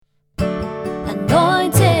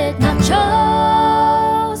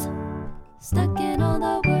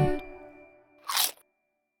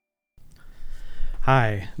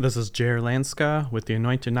Hi, this is Jer Lanska with the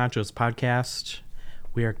Anointed Nachos podcast.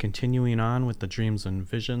 We are continuing on with the Dreams and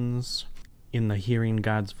Visions in the Hearing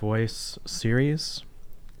God's Voice series.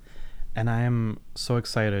 And I am so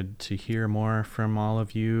excited to hear more from all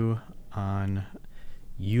of you on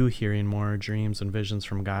you hearing more dreams and visions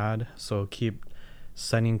from God. So keep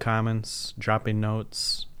sending comments, dropping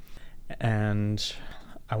notes, and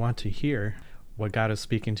I want to hear what God is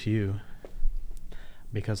speaking to you,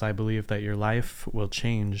 because I believe that your life will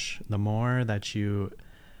change the more that you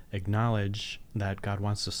acknowledge that God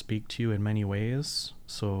wants to speak to you in many ways.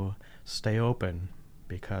 So stay open,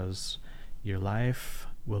 because your life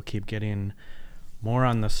will keep getting more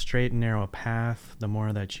on the straight and narrow path the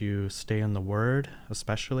more that you stay in the Word,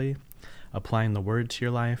 especially applying the Word to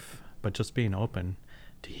your life, but just being open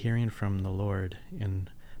to hearing from the Lord in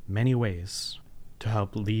many ways to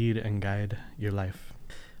help lead and guide your life.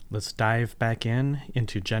 Let's dive back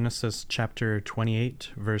into Genesis chapter 28,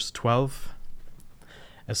 verse 12.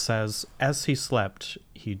 It says, "As he slept,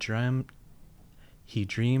 he dreamed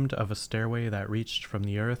of a stairway that reached from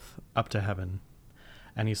the earth up to heaven,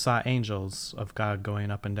 and he saw angels of God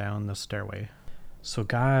going up and down the stairway." So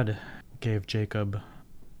God gave Jacob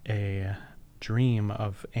a dream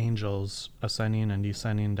of angels ascending and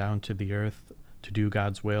descending down to the earth to do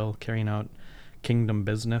God's will, carrying out kingdom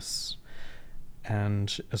business.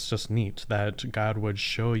 And it's just neat that God would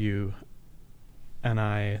show you and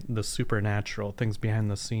the supernatural, things behind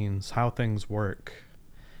the scenes, how things work.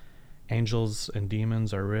 Angels and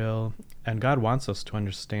demons are real, and God wants us to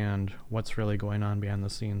understand what's really going on behind the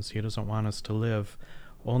scenes. He doesn't want us to live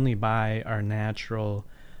only by our natural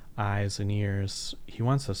eyes and ears. He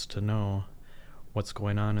wants us to know what's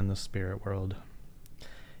going on in the spirit world.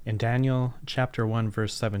 In Daniel chapter 1,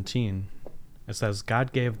 verse 17, it says,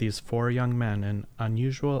 "God gave these 4 young men an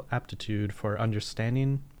unusual aptitude for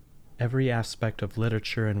understanding every aspect of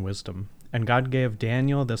literature and wisdom. And God gave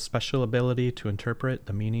Daniel this special ability to interpret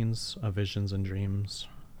the meanings of visions and dreams."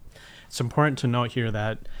 It's important to note here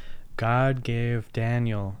that God gave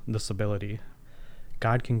Daniel this ability.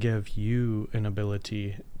 God can give you an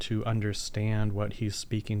ability to understand what he's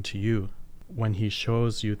speaking to you when he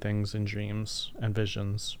shows you things in dreams and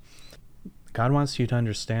visions. God wants you to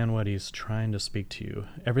understand what he's trying to speak to you.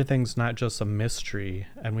 Everything's not just a mystery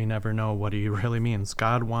and we never know what he really means.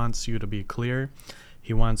 God wants you to be clear.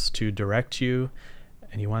 He wants to direct you,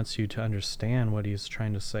 and he wants you to understand what he's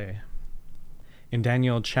trying to say. In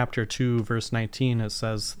Daniel chapter 2, verse 19, it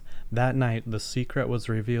says, "That night the secret was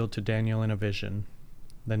revealed to Daniel in a vision.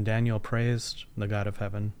 Then Daniel praised the God of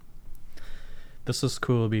heaven." This is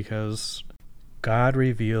cool because God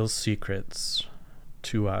reveals secrets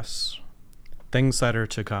to us. Things that are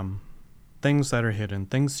to come, things that are hidden,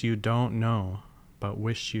 things you don't know but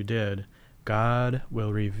wish you did, God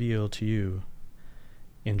will reveal to you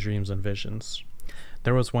in dreams and visions.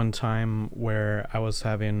 There was one time where I was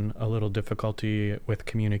having a little difficulty with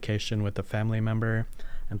communication with a family member,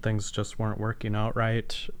 and things just weren't working out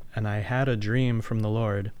right, and I had a dream from the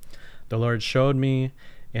Lord. The Lord showed me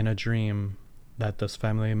in a dream that this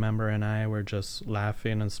family member and I were just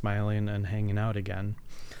laughing and smiling and hanging out again.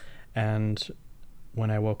 And when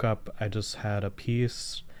I woke up, I just had a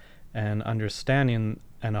peace and understanding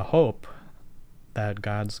and a hope that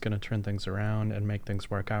God's going to turn things around and make things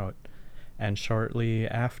work out. And shortly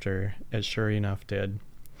after, it sure enough did.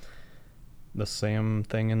 The same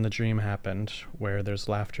thing in the dream happened, where there's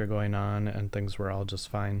laughter going on and things were all just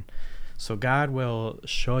fine. So God will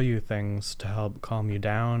show you things to help calm you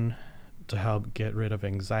down, to help get rid of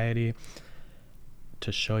anxiety,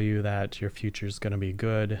 to show you that your future is going to be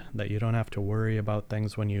good, that you don't have to worry about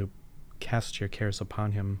things when you cast your cares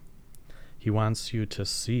upon him. He wants you to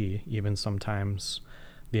see, even sometimes,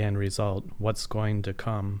 the end result, what's going to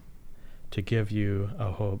come, to give you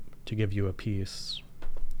a hope, to give you a peace.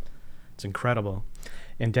 It's incredible.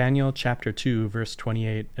 In Daniel chapter 2, verse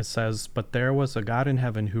 28, it says, "But there was a God in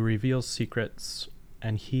heaven who reveals secrets,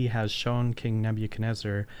 and he has shown King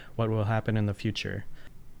Nebuchadnezzar what will happen in the future.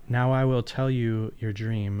 Now I will tell you your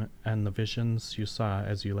dream and the visions you saw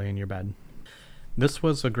as you lay in your bed." This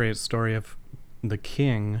was a great story of the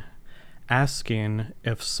king asking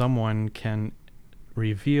if someone can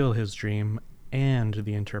reveal his dream and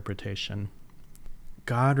the interpretation.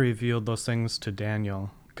 God revealed those things to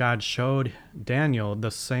Daniel. God showed Daniel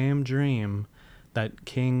the same dream that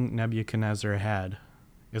King Nebuchadnezzar had.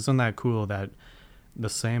 Isn't that cool that the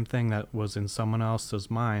same thing that was in someone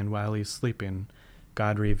else's mind while he's sleeping,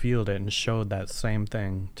 God revealed it and showed that same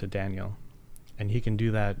thing to Daniel. And he can do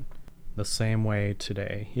that the same way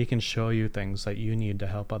today. He can show you things that you need to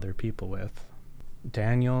help other people with.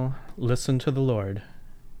 Daniel listened to the Lord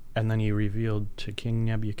And then he revealed to King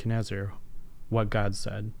Nebuchadnezzar what God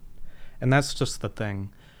said. And that's just the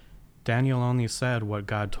thing. Daniel only said what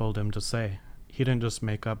God told him to say. He didn't just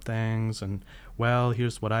make up things and, well,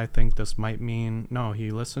 here's what I think this might mean. No, he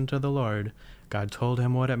listened to the Lord. God told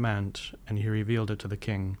him what it meant, and he revealed it to the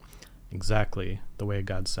king exactly the way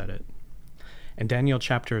God said it. In Daniel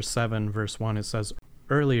chapter 7, verse 1, it says,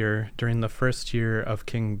 "Earlier, during the first year of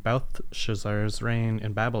King Belshazzar's reign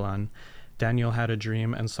in Babylon, Daniel had a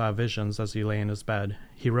dream and saw visions as he lay in his bed.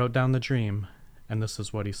 He wrote down the dream, and this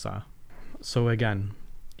is what he saw." So again,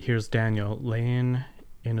 here's Daniel laying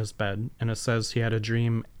in his bed, and it says he had a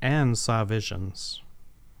dream and saw visions,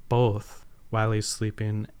 both while he's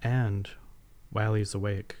sleeping and while he's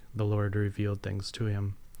awake. The Lord revealed things to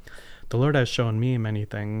him. The Lord has shown me many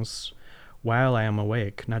things while I am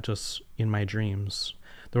awake, not just in my dreams.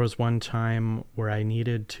 There was one time where I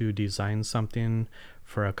needed to design something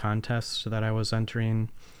for a contest that I was entering,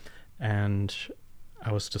 and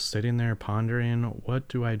I was just sitting there pondering, what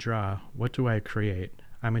do I draw? What do I create?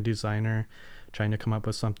 I'm a designer trying to come up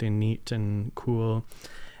with something neat and cool.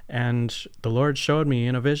 And the Lord showed me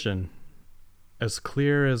in a vision, as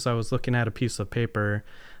clear as I was looking at a piece of paper,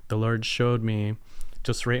 the Lord showed me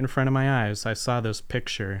just right in front of my eyes. I saw this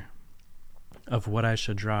picture of what I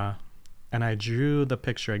should draw. And I drew the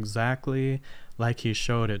picture exactly like he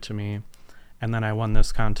showed it to me. And then I won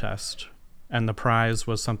this contest. And the prize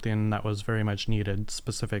was something that was very much needed,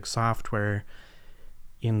 specific software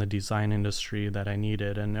in the design industry that I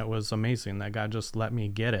needed. And it was amazing that God just let me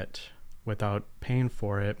get it without paying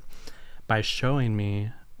for it by showing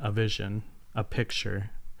me a vision, a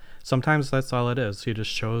picture. Sometimes that's all it is. He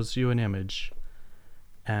just shows you an image,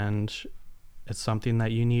 and it's something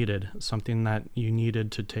that you needed, something that you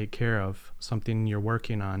needed to take care of, something you're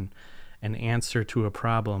working on, an answer to a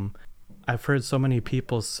problem. I've heard so many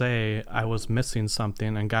people say I was missing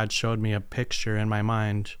something, and God showed me a picture in my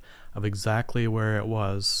mind of exactly where it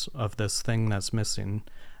was, of this thing that's missing.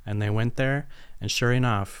 And they went there, and sure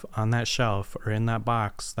enough, on that shelf or in that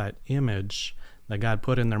box, that image that God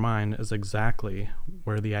put in their mind is exactly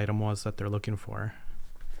where the item was that they're looking for.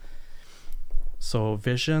 So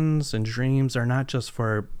visions and dreams are not just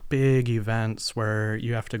for big events where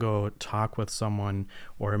you have to go talk with someone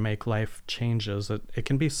or make life changes. It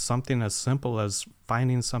can be something as simple as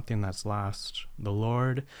finding something that's lost. The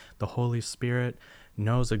Lord, the Holy Spirit,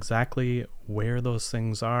 knows exactly where those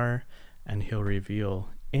things are, and he'll reveal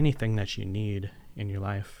anything that you need in your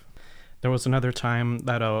life. There was another time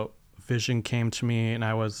that a vision came to me, and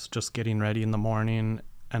I was just getting ready in the morning,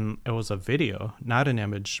 and it was a video, not an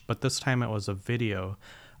image, but this time it was a video.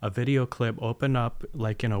 A video clip opened up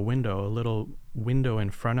like in a window, a little window in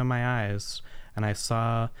front of my eyes, and I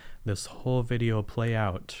saw this whole video play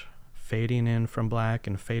out, fading in from black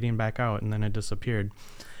and fading back out, and then it disappeared.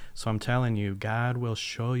 So I'm telling you, God will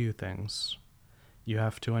show you things. You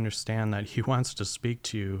have to understand that he wants to speak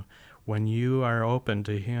to you. When you are open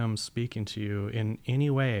to him speaking to you in any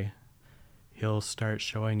way, he'll start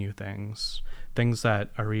showing you things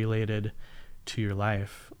that are related to your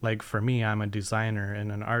life. Like for me, I'm a designer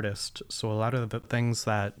and an artist, so a lot of the things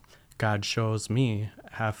that God shows me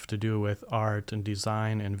have to do with art and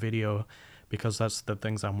design and video, because that's the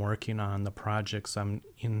things I'm working on, the projects I'm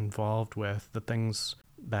involved with, the things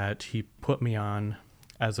that he put me on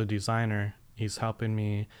as a designer. He's helping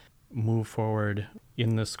me move forward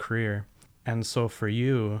in this career. And so for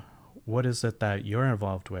you, what is it that you're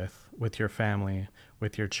involved with your family,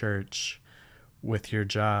 with your church, with your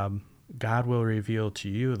job? God will reveal to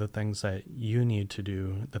you the things that you need to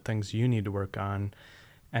do, the things you need to work on,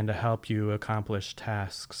 and to help you accomplish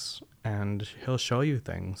tasks. And he'll show you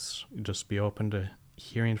things. Just be open to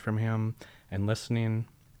hearing from him and listening,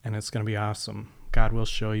 and it's going to be awesome. God will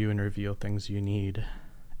show you and reveal things you need.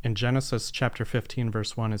 In Genesis chapter 15,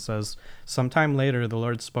 verse 1, it says, "Sometime later the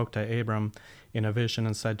Lord spoke to Abram in a vision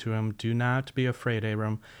and said to him, 'Do not be afraid,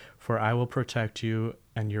 Abram, for I will protect you,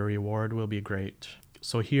 and your reward will be great.'"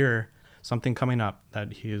 So here, something coming up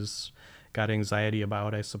that he's got anxiety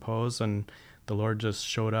about, I suppose, and the Lord just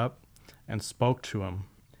showed up and spoke to him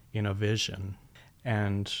in a vision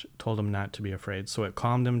and told him not to be afraid. So it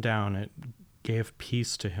calmed him down. It gave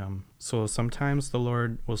peace to him. So sometimes the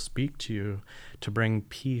Lord will speak to you to bring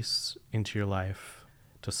peace into your life,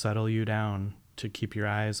 to settle you down, to keep your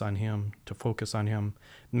eyes on him, to focus on him.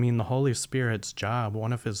 I mean, the Holy Spirit's job,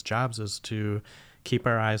 one of his jobs is to keep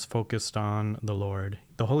our eyes focused on the Lord.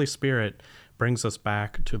 The Holy Spirit brings us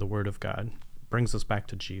back to the Word of God, brings us back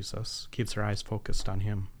to Jesus, keeps our eyes focused on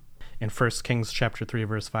him. In 1 Kings chapter 3,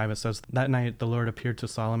 verse 5, it says, "That night the Lord appeared to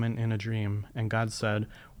Solomon in a dream, and God said,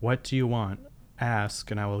 'What do you want? Ask,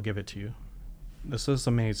 and I will give it to you.'" This is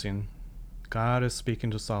amazing. God is speaking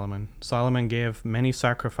to Solomon. Solomon gave many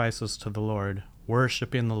sacrifices to the Lord,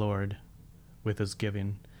 worshiping the Lord with his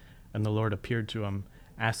giving. And the Lord appeared to him,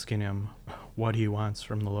 asking him what he wants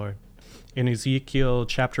from the Lord. In Ezekiel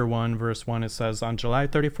chapter 1, verse 1, it says, "On July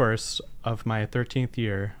 31st of my 13th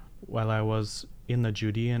year, while I was in the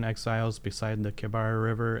Judean exiles beside the Kebar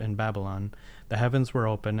River in Babylon, the heavens were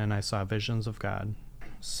open and I saw visions of God."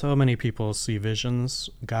 So many people see visions.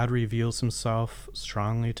 God reveals himself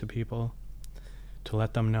strongly to people to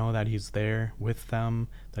let them know that he's there with them,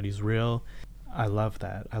 that he's real. I love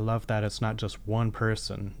that. I love that it's not just one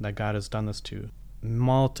person that God has done this to.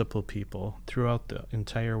 Multiple people throughout the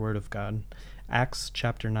entire Word of God. Acts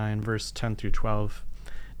chapter 9, verse 10 through 12.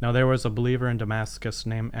 "Now there was a believer in Damascus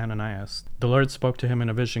named Ananias. The Lord spoke to him in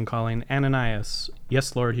a vision, calling, 'Ananias.'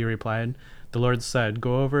 'Yes, Lord,' he replied. The Lord said,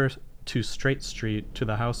 'Go over to Straight Street to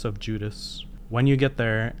the house of Judas. When you get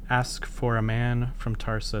there, ask for a man from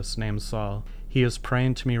Tarsus named Saul. He is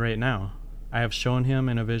praying to me right now. I have shown him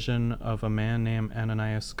in a vision of a man named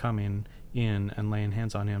Ananias coming in and laying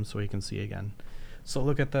hands on him so he can see again.'" So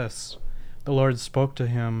look at this. The Lord spoke to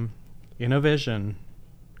him in a vision,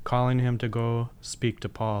 calling him to go speak to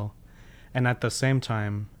Paul. And at the same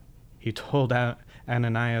time, he told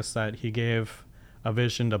Ananias that he gave a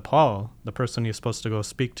vision to Paul, the person he's supposed to go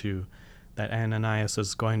speak to, that Ananias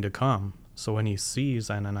is going to come. So when he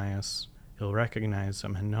sees Ananias, he'll recognize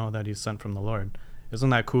him and know that he's sent from the Lord.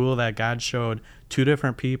 Isn't that cool that God showed two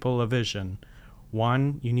different people a vision?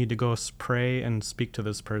 One, you need to go pray and speak to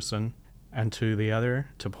this person. And to the other,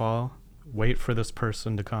 to Paul, wait for this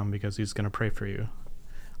person to come because he's going to pray for you.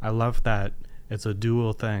 I love that it's a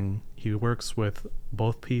dual thing. He works with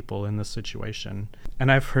both people in this situation. And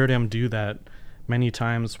I've heard him do that many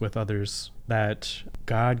times with others, that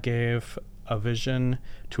God gave a vision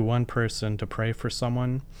to one person to pray for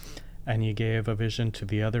someone, and he gave a vision to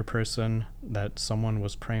the other person that someone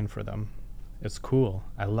was praying for them. It's cool.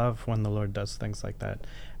 I love when the Lord does things like that.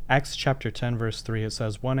 Acts chapter 10, verse 3, it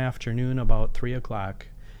says, "One afternoon about 3 o'clock,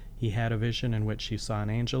 he had a vision in which he saw an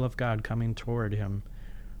angel of God coming toward him.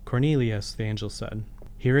 'Cornelius,' the angel said."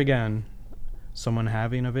 Here again, someone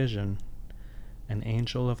having a vision, an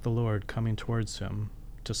angel of the Lord coming towards him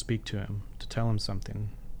to speak to him, to tell him something.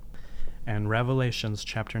 And Revelations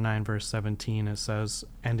chapter 9, verse 17, it says,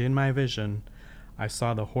 "And in my vision, I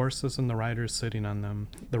saw the horses and the riders sitting on them.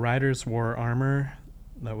 The riders wore armor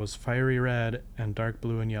that was fiery red and dark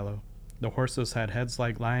blue and yellow. The horses had heads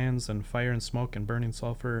like lions, and fire and smoke and burning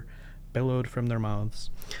sulfur billowed from their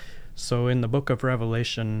mouths." So in the book of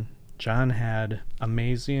Revelation, John had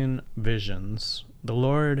amazing visions. The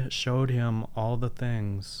Lord showed him all the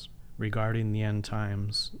things regarding the end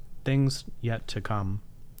times, things yet to come,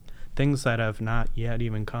 things that have not yet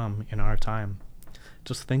even come in our time.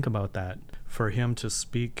 Just think about that. For him to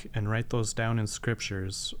speak and write those down in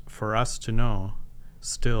scriptures, for us to know,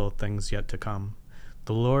 still things yet to come.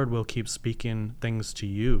 The Lord will keep speaking things to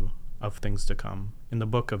you of things to come. In the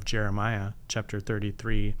book of Jeremiah, chapter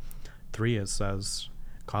 33, 3, it says,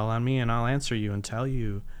 "Call on me and I'll answer you and tell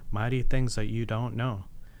you mighty things that you don't know."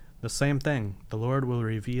 The same thing. The Lord will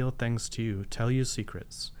reveal things to you, tell you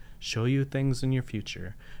secrets, show you things in your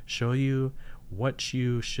future, show you what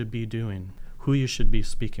you should be doing, who you should be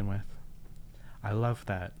speaking with. I love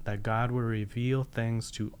that God will reveal things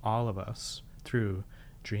to all of us through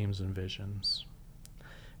dreams and visions.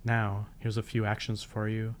 Now, here's a few actions for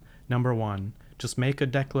you. Number 1, just make a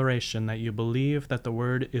declaration that you believe that the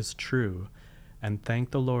word is true, and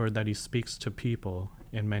thank the Lord that he speaks to people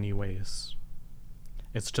in many ways.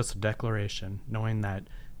 It's just a declaration, knowing that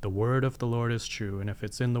the word of the Lord is true, and if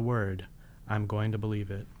it's in the word, I'm going to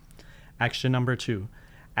believe it. Action number 2,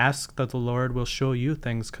 ask that the Lord will show you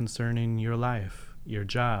things concerning your life, your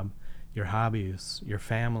job, your hobbies, your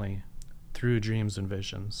family, through dreams and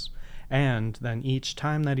visions. And then each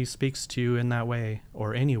time that he speaks to you in that way,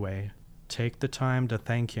 or any way, take the time to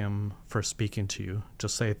thank him for speaking to you.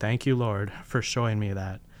 Just say, "Thank you, Lord, for showing me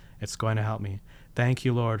that. It's going to help me. Thank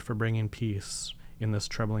you, Lord, for bringing peace in this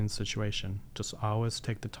troubling situation." Just always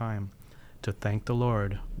take the time to thank the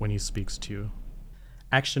Lord when he speaks to you.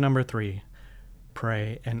 Action number 3,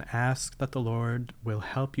 pray and ask that the Lord will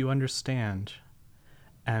help you understand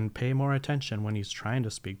and pay more attention when he's trying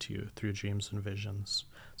to speak to you through dreams and visions.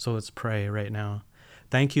 So let's pray right now.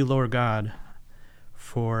 Thank you, Lord God,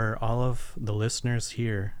 for all of the listeners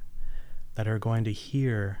here that are going to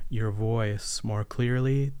hear your voice more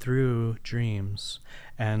clearly through dreams,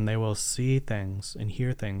 and they will see things and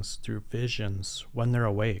hear things through visions when they're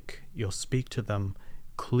awake. You'll speak to them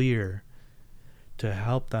clear to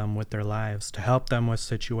help them with their lives, to help them with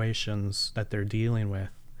situations that they're dealing with,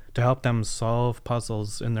 to help them solve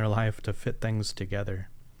puzzles in their life to fit things together.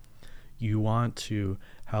 You want to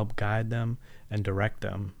help guide them and direct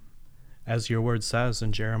them. As your word says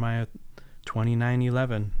in Jeremiah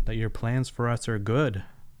 29:11, that your plans for us are good,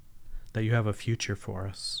 that you have a future for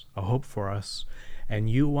us, a hope for us, and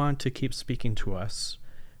you want to keep speaking to us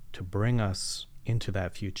to bring us into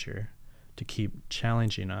that future, to keep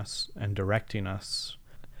challenging us and directing us,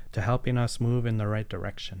 to helping us move in the right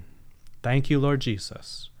direction. Thank you, Lord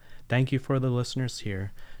Jesus. Thank you for the listeners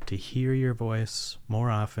here to hear your voice more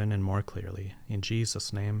often and more clearly. In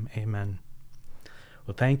Jesus' name, amen.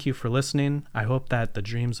 Well, thank you for listening. I hope that the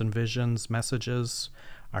Dreams and Visions messages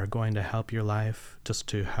are going to help your life, just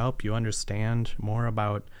to help you understand more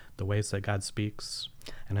about the ways that God speaks.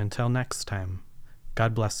 And until next time,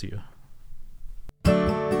 God bless you.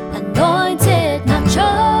 Anointed, not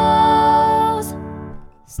chose,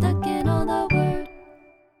 stuck in all the words.